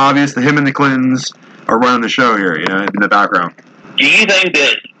 It's obvious that him and the Clintons are running the show here, you know, in the background. Do you think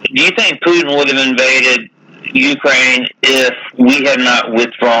Putin would have invaded Ukraine if we had not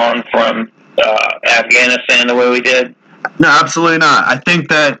withdrawn from Afghanistan the way we did? No, absolutely not. I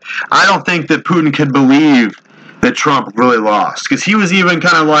don't think that Putin could believe that Trump really lost because he was even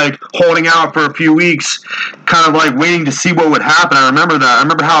kind of like holding out for a few weeks, kind of like waiting to see what would happen. I remember that. I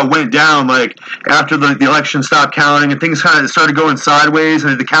remember how it went down like after the election stopped counting and things kind of started going sideways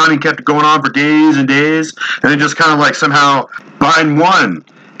and the counting kept going on for days and days and then just kind of like somehow Biden won.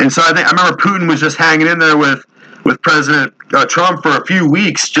 And so I remember Putin was just hanging in there with President Trump for a few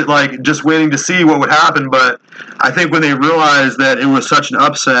weeks, just waiting to see what would happen. But I think when they realized that it was such an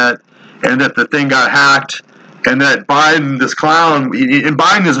upset and that the thing got hacked and that Biden, this clown, and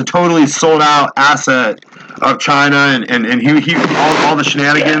Biden is a totally sold out asset of China and he all the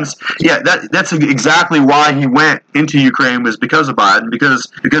shenanigans. Yeah, that's exactly why he went into Ukraine was because of Biden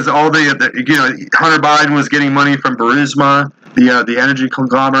because all the Hunter Biden was getting money from Burisma, the energy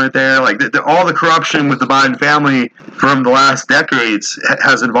conglomerate there. Like all the corruption with the Biden family from the last decades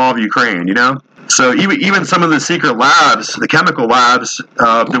has involved Ukraine. You know, so even some of the secret labs, the chemical labs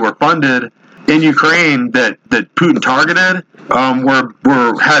that were funded in Ukraine that Putin targeted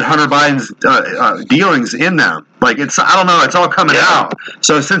had Hunter Biden's dealings in them. Like I don't know, it's all coming out.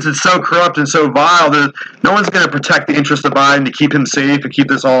 So since it's so corrupt and so vile, no one's going to protect the interest of Biden to keep him safe and keep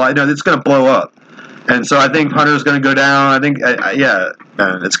this all. I know it's going to blow up, and so I think Hunter's going to go down. I think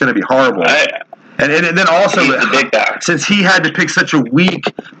man, it's going to be horrible. And then also since he had to pick such a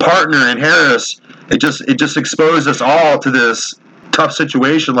weak partner in Harris, it just exposed us all to this tough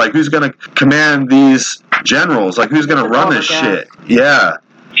situation. Like who's going to command these generals? Like who's going to run this shit? Yeah.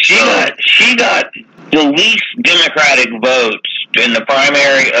 She got the least Democratic votes in the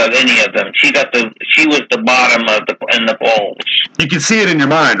primary of any of them. She was the bottom in the polls. You can see it in your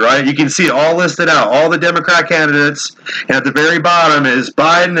mind, right? You can see it all listed out, all the Democrat candidates, and at the very bottom is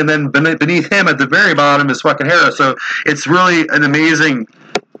Biden, and then beneath him at the very bottom is fucking Harris. So it's really an amazing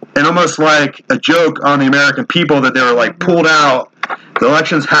and almost like a joke on the American people that they were like pulled out, the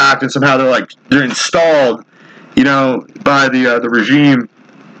election's hacked, and somehow they're installed, you know, by the regime.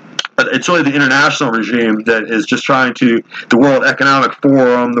 But it's really the international regime that is just trying to, the World Economic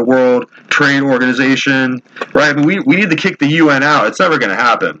Forum, the World Trade Organization, right? I mean, we need to kick the UN out. It's never going to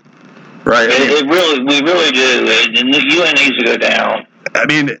happen, right? We really do. And the UN needs to go down. I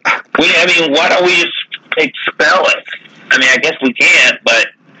mean, why don't we just expel it? I mean, I guess we can't, but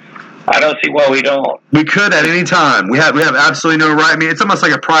I don't see why we don't. We could at any time. We have absolutely no right. I mean, it's almost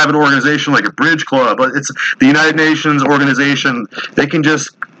like a private organization, like a bridge club. It's the United Nations organization. They can just,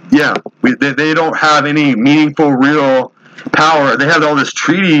 they don't have any meaningful, real power. They have all this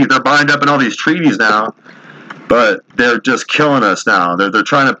treaty. They're bound up in all these treaties now, but they're just killing us now. They're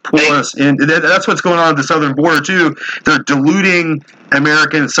trying to pull us in. That's what's going on at the southern border too. They're diluting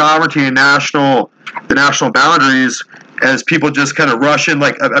American sovereignty and the national boundaries as people just kind of rush in.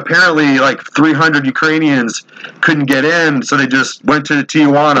 Like apparently, like 300 Ukrainians couldn't get in, so they just went to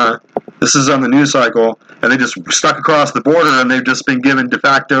Tijuana. This is on the news cycle, and they just stuck across the border, and they've just been given de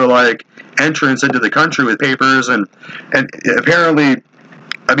facto like entrance into the country with papers, and apparently,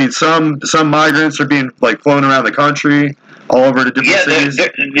 I mean, some migrants are being like flown around the country, all over to different cities.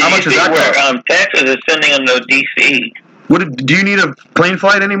 How much is that cost? Texas is sending them to D.C. Do you need a plane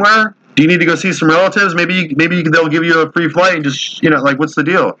flight anywhere? Do you need to go see some relatives? Maybe they'll give you a free flight and just, like, what's the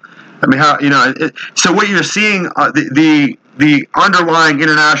deal? I mean, how, so what you're seeing, the underlying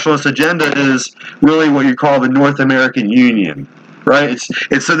internationalist agenda is really what you call the North American Union, right?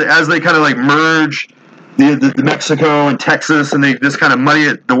 It's so that as they kind of like merge the Mexico and Texas, and they just kind of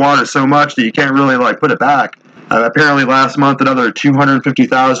muddy the water so much that you can't really like put it back. Apparently last month another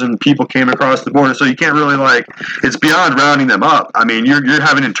 250,000 people came across the border, so you can't really it's beyond rounding them up. I mean, you're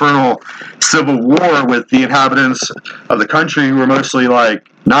having internal civil war with the inhabitants of the country who are mostly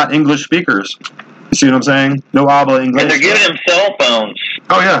not English speakers. You see what I'm saying? No habla English. And they're giving them cell phones.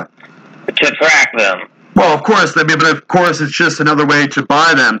 Oh yeah. To track them. Well, of course, but of course it's just another way to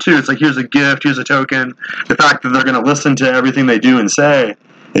buy them too. It's like, here's a gift, here's a token. The fact that they're going to listen to everything they do and say,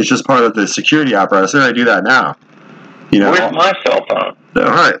 it's just part of the security apparatus. I do that now. Where's my cell phone?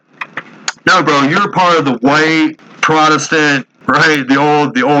 All right. No, bro, you're part of the white Protestant, right? The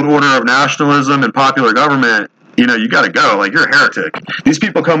old order of nationalism and popular government. You got to go. You're a heretic. These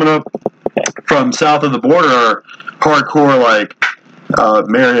people coming up from south of the border are hardcore,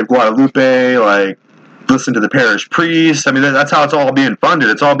 Mary of Guadalupe, listen to the parish priest. I mean, that's how it's all being funded.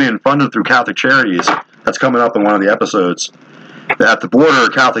 It's all being funded through Catholic Charities. That's coming up in one of the episodes. At the border,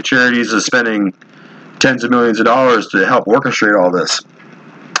 Catholic Charities is spending tens of millions of dollars to help orchestrate all this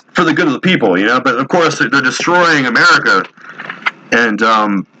for the good of the people, But of course, they're destroying America, and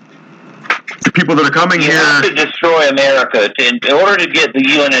the people that are coming here. You have to destroy America. In order to get the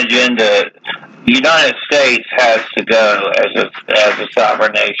UN agenda, the United States has to go as a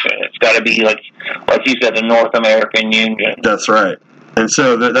sovereign nation. It's got to be like you said, the North American Union. That's right. And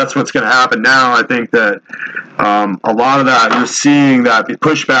so that's what's going to happen now. I think that a lot of that, you're seeing that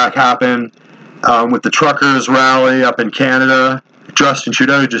pushback happen with the truckers rally up in Canada. Justin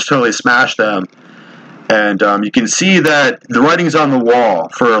Trudeau just totally smashed them. And you can see that the writing's on the wall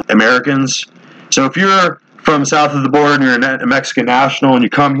for Americans. So if you're from south of the border and you're a Mexican national and you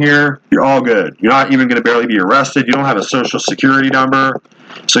come here, you're all good. You're not even going to barely be arrested. You don't have a social security number.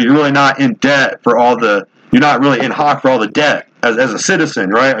 So you're really not in debt for you're not really in hock for all the debt as a citizen,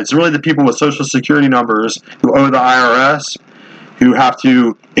 right? It's really the people with social security numbers who owe the IRS who have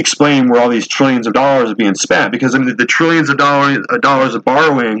to explain where all these trillions of dollars are being spent. Because the trillions of dollars of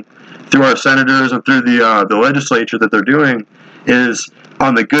borrowing through our senators and through the legislature that they're doing is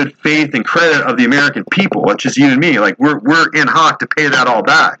on the good faith and credit of the American people, which is you and me. We're in hock to pay that all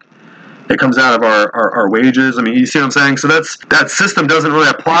back. It comes out of our wages. I mean, you see what I'm saying? So that system doesn't really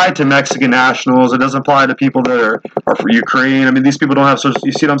apply to Mexican nationals. It doesn't apply to people that are for Ukraine. I mean, these people don't have social.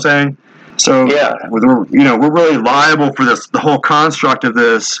 You see what I'm saying? So yeah, we're really liable for the whole construct of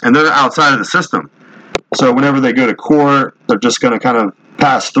this, and they're outside of the system. So whenever they go to court, they're just going to kind of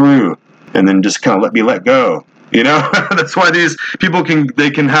pass through and then just kind of be let go. That's why these people can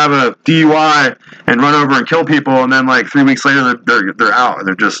have a DUI and run over and kill people, and then 3 weeks later they're out.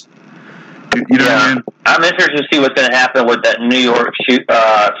 They're just, what I mean? I'm interested to see what's going to happen with that New York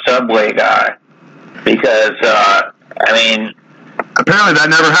subway guy, because apparently that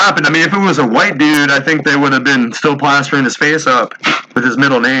never happened. I mean, if it was a white dude, I think they would have been still plastering his face up with his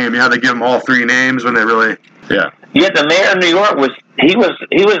middle name. They give him all three names when they really, yeah. Yeah, the mayor of New York was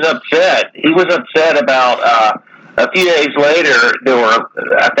upset. He was upset about a few days later there were,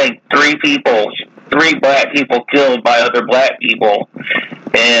 I think, three black people killed by other black people,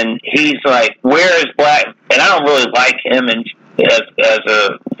 and he's like, "Where is black?" And I don't really like him as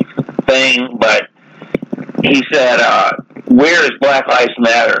a thing, but he said, "Where is Black Lives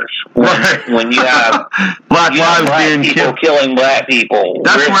Matters when you have black lives being people killing black people?"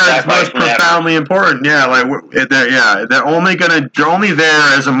 That's where it's most profoundly important. Yeah, they're only there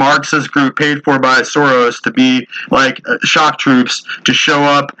as a Marxist group paid for by Soros to be shock troops to show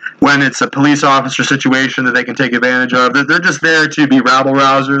up when it's a police officer situation that they can take advantage of. They're just there to be rabble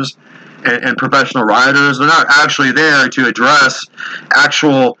rousers and professional rioters. They're not actually there to address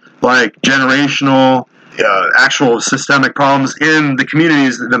actual generational. Actual systemic problems in the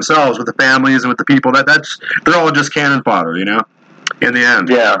communities themselves, with the families and with the people. They're all just cannon fodder, in the end.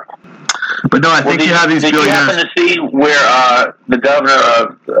 Yeah. But no, I think you have these billionaires. Did you happen to see where the governor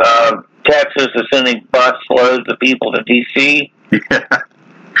of Texas is sending bus loads of people to D.C.? Yeah.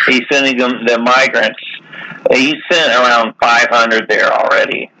 He's sending them the migrants. He's sent around 500 there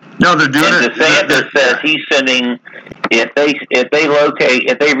already. No, they're doing it. DeSantis says he's sending if they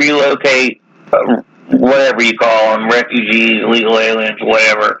relocate. Whatever you call them, refugees, illegal aliens,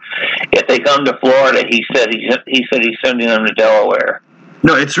 whatever. if they come to Florida, he said he's sending them to Delaware.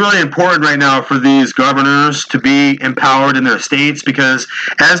 No, it's really important right now for these governors to be empowered in their states, because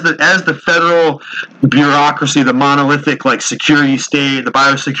as the federal bureaucracy, the monolithic like security state, the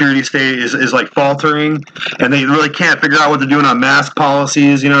biosecurity state is like faltering, and they really can't figure out what they're doing on mask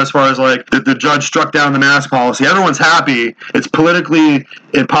policies. As far as like the judge struck down the mask policy, everyone's happy. It's politically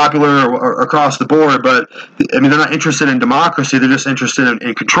unpopular across the board, but I mean they're not interested in democracy. They're just interested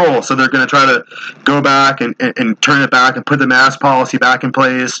in control. So they're going to try to go back and turn it back and put the mask policy back in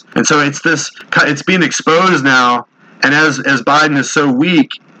place. And so it's being exposed now, and as Biden is so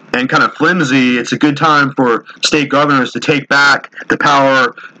weak and kind of flimsy, it's a good time for state governors to take back the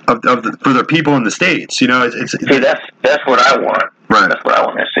power for their people in the states. See, that's what I want. Right. That's what I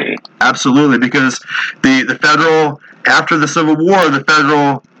want to see. Absolutely, because the federal, after the Civil War, the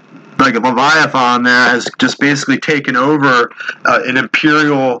federal like Leviathan there has just basically taken over an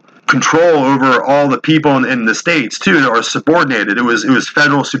imperial control over all the people in the states too that are subordinated. It was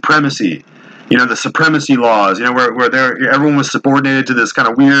federal supremacy. The supremacy laws, where everyone was subordinated to this kind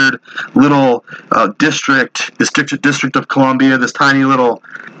of weird little district of Columbia, this tiny little,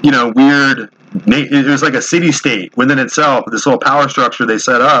 weird, it was like a city-state within itself, this little power structure they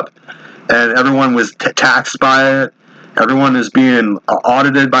set up, and everyone was taxed by it. Everyone is being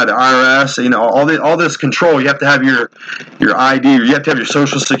audited by the IRS. All this control. You have to have your ID. You have to have your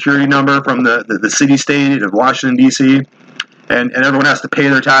social security number from the city-state of Washington, D.C., and everyone has to pay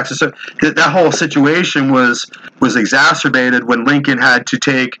their taxes. So that whole situation was exacerbated when Lincoln had to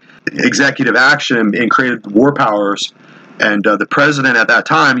take executive action and created war powers. And the president at that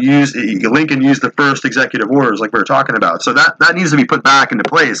time Lincoln used the first executive orders, like we were talking about. So that needs to be put back into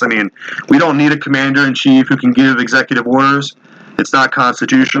place. I mean, we don't need a commander-in-chief who can give executive orders. It's not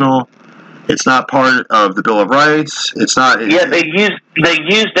constitutional. It's not part of the Bill of Rights. It's not. Yeah, they use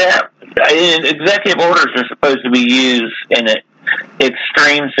that. Executive orders are supposed to be used in an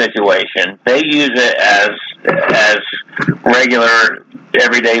extreme situation. They use it as regular,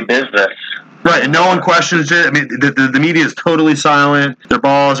 everyday business. Right, and no one questions it. I mean, the media is totally silent. Their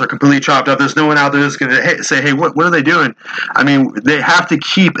balls are completely chopped up. There's no one out there that's going to say, hey, what are they doing? I mean, they have to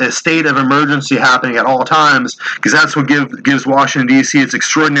keep a state of emergency happening at all times, because that's what gives Washington, D.C. its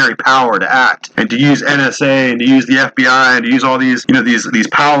extraordinary power to act and to use NSA and to use the FBI and to use all these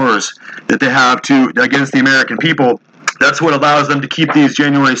powers that they have against the American people. That's what allows them to keep these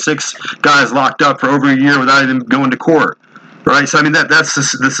January 6 guys locked up for over a year without even going to court. Right, so I mean that's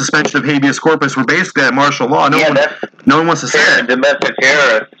the suspension of habeas corpus. We're basically at martial law. No one wants to say it. Domestic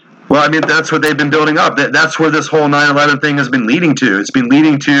terrorists. Well, I mean that's what they've been building up. That's where this whole 9/11 thing has been leading to. It's been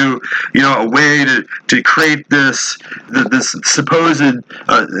leading to a way to create this supposed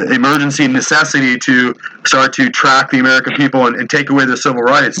emergency necessity to start to track the American people and take away their civil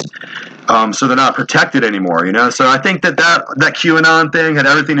rights. So they're not protected anymore. So I think that QAnon thing had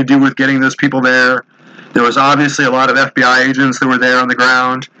everything to do with getting those people there. There was obviously a lot of FBI agents that were there on the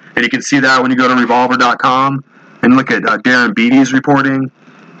ground, and you can see that when you go to Revolver.com and look at Darren Beatty's reporting.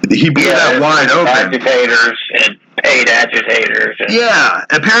 He blew that wide open. Agitators and paid agitators. Yeah.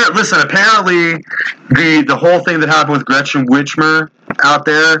 Apparently the whole thing that happened with Gretchen Whitmer out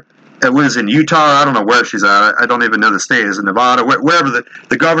there, it was in Utah. I don't know where she's at. I don't even know the state. Is in Nevada, wherever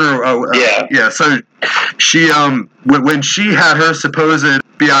the governor. Yeah. So she when she had her supposed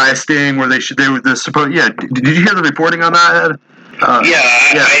FBI sting, where they were supposed. Yeah. Did you hear the reporting on that, Ed?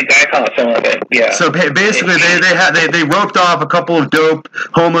 I caught some of it. Yeah. So basically, they roped off a couple of dope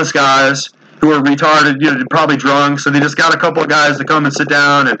homeless guys who were retarded, probably drunk. So they just got a couple of guys to come and sit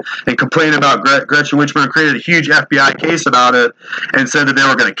down and complain about Gretchen Whitmer, and created a huge FBI case about it, and said that they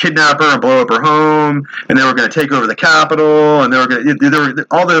were going to kidnap her and blow up her home, and they were going to take over the Capitol, and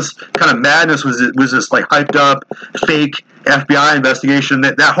all this kind of madness was this like hyped up fake FBI investigation.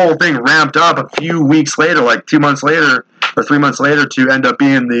 That whole thing ramped up a few weeks later, like 2 months later or 3 months later, to end up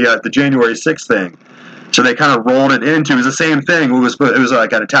being the January 6th thing. So they kind of rolled it into. It was the same thing. It was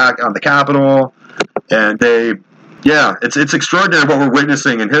like an attack on the Capitol, and it's extraordinary what we're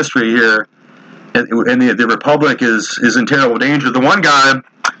witnessing in history here, and the Republic is in terrible danger. The one guy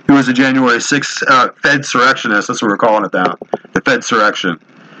who was a January 6th Fedsurrectionist, that's what we're calling it now, the Fedsurrection.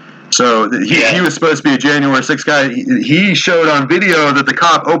 So he was supposed to be a January 6th guy. He showed on video that the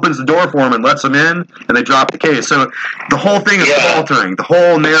cop opens the door for him and lets him in, and they drop the case. So the whole thing is faltering. The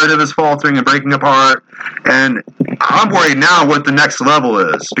whole narrative is faltering and breaking apart. And I'm worried now what the next level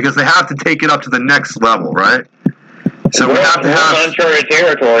is, because they have to take it up to the next level, right? So we have to have uncharted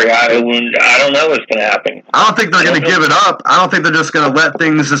territory. I don't know what's going to happen. I don't think they're going to give it up. I don't think they're just going to let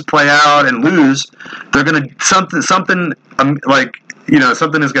things just play out and lose. They're going to something like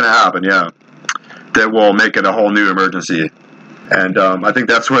something is going to happen, that will make it a whole new emergency. And I think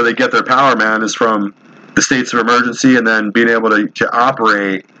that's where they get their power, man, is from the states of emergency and then being able to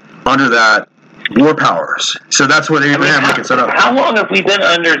operate under that war powers. So that's what Abraham Lincoln set up. How long have we been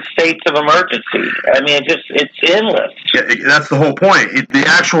under states of emergency? I mean, it's endless. Yeah, that's the whole point. The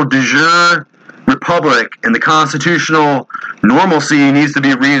actual de jure republic and the constitutional normalcy needs to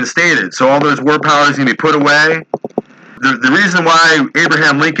be reinstated. So all those war powers need to be put away. The reason why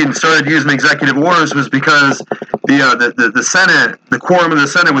Abraham Lincoln started using executive orders was because the Senate, the quorum of the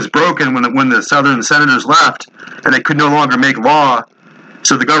Senate was broken when the Southern senators left, and they could no longer make law.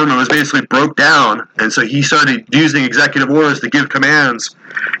 So the government was basically broke down, and so he started using executive orders to give commands.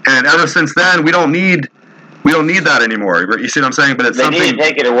 And ever since then, we don't need that anymore. You see what I'm saying? But it's something need to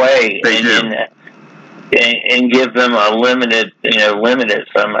take it away and give them a limited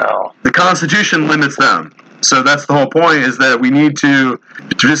somehow. The Constitution limits them. So that's the whole point, is that we need to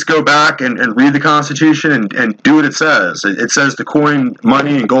just go back and read the Constitution and do what it says. It says to coin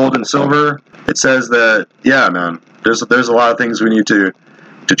money in gold and silver. It says that, man, there's a lot of things we need to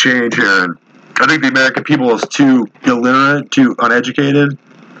change here. And I think the American people is too illiterate, too uneducated,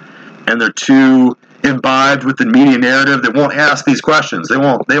 and they're too imbibed with the media narrative that won't ask these questions. They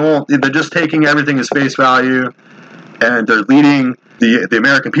won't. They're just taking everything as face value, and they're leading the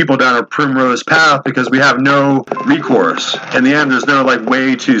American people down a primrose path because we have no recourse. In the end, there's no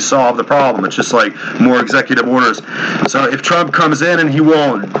way to solve the problem. It's just more executive orders. So if Trump comes in and he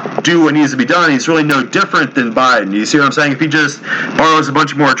won't do what needs to be done, he's really no different than Biden. You see what I'm saying? If he just borrows a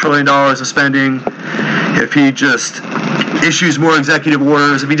bunch more $1 trillion of spending, if he just issues more executive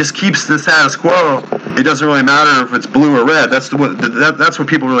orders, if he just keeps the status quo, it doesn't really matter if it's blue or red. That's what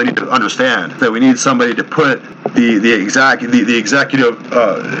people really need to understand. That we need somebody to put the executive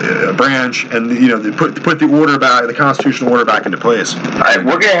branch and put the order back, the constitutional order back into place. All right,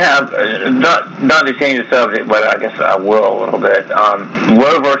 we're going to have not to change the subject, but I guess I will a little bit.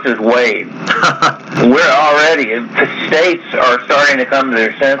 Roe versus Wade. We're already, the states are starting to come to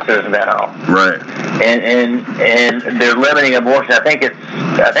their senses now, right? And they're limiting abortion. I think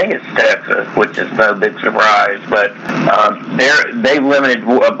it's Texas, which is no big surprise, but they've limited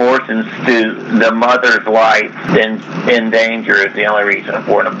abortions to the mother's life in danger is the only reason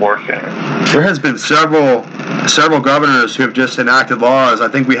for an abortion. There has been several governors who have just enacted laws. I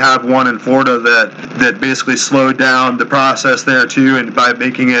think we have one in Florida that basically slowed down the process there too, and by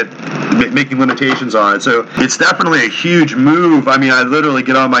making limitations on it. So it's definitely a huge move. I mean, I literally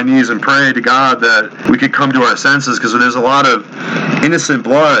get on my knees and pray to God that we could come to our senses, because there's a lot of innocent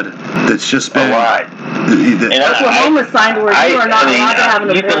blood that's just been. A lot. That's what homicide where you are not allowed to have an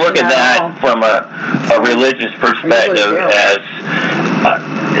abortion. You can look at that from a religious perspective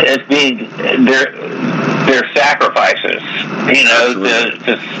as being their sacrifices,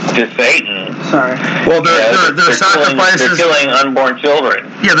 to Satan. Sorry. Well, they're sacrifices. They're killing unborn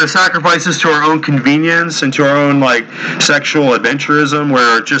children. Yeah, they're sacrifices to our own convenience and to our own sexual adventurism,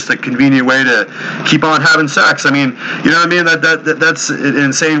 where it's just a convenient way to keep on having sex. I mean, you know what I mean? That's an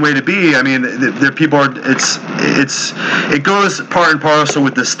insane way to be. I mean, there people are. It goes part and parcel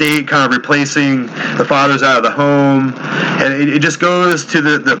with the state kind of replacing the fathers out of the home, and it just goes to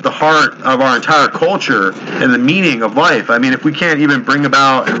the heart of our entire culture and the meaning of life. I mean, if we can't even bring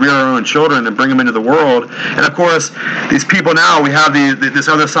about and rear our own children and bring them into the world, and of course, these people now, we have this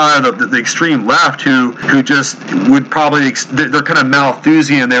other side of the extreme left who just would probably, they're kind of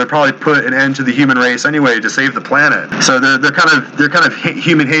Malthusian. They would probably put an end to the human race anyway to save the planet. So they're kind of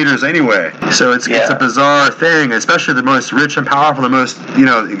human haters anyway. So it's a bizarre thing, especially the most rich and powerful, the most, you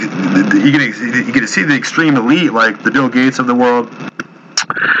get to see the extreme elite, like the Bill Gates of the world.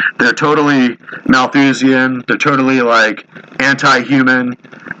 They're totally Malthusian. They're totally anti-human,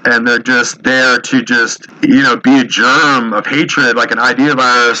 and they're just there to be a germ of hatred, like an idea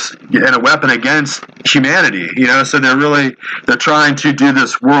virus and a weapon against humanity. So they're trying to do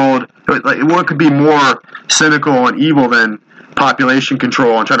this world. What could be more cynical and evil than population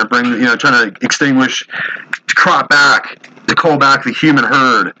control and trying to extinguish, to call back the human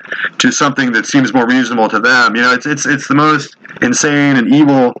herd to something that seems more reasonable to them. It's the most insane and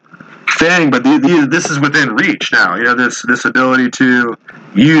evil thing, but this is within reach now. This ability to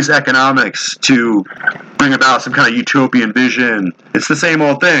use economics to bring about some kind of utopian vision. It's the same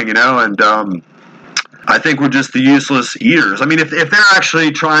old thing, and I think we're just the useless eaters. I mean, if they're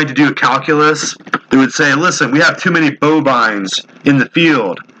actually trying to do a calculus, they would say, listen, we have too many bovines in the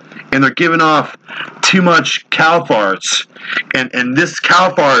field, and they're giving off too much cow farts, and this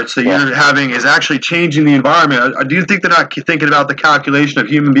cow farts that you're having is actually changing the environment. Do you think they're not thinking about the calculation of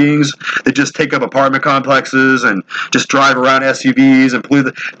human beings that just take up apartment complexes and just drive around SUVs and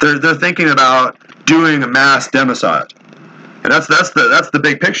pollute? They're thinking about doing a mass democide, and that's the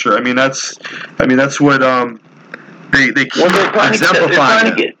big picture. I mean that's what they keep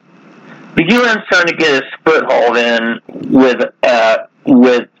exemplifying. The UN's trying to get its foothold in with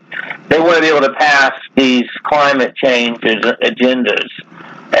they want to be able to pass these climate change agendas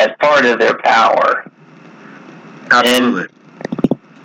as part of their power. Absolutely.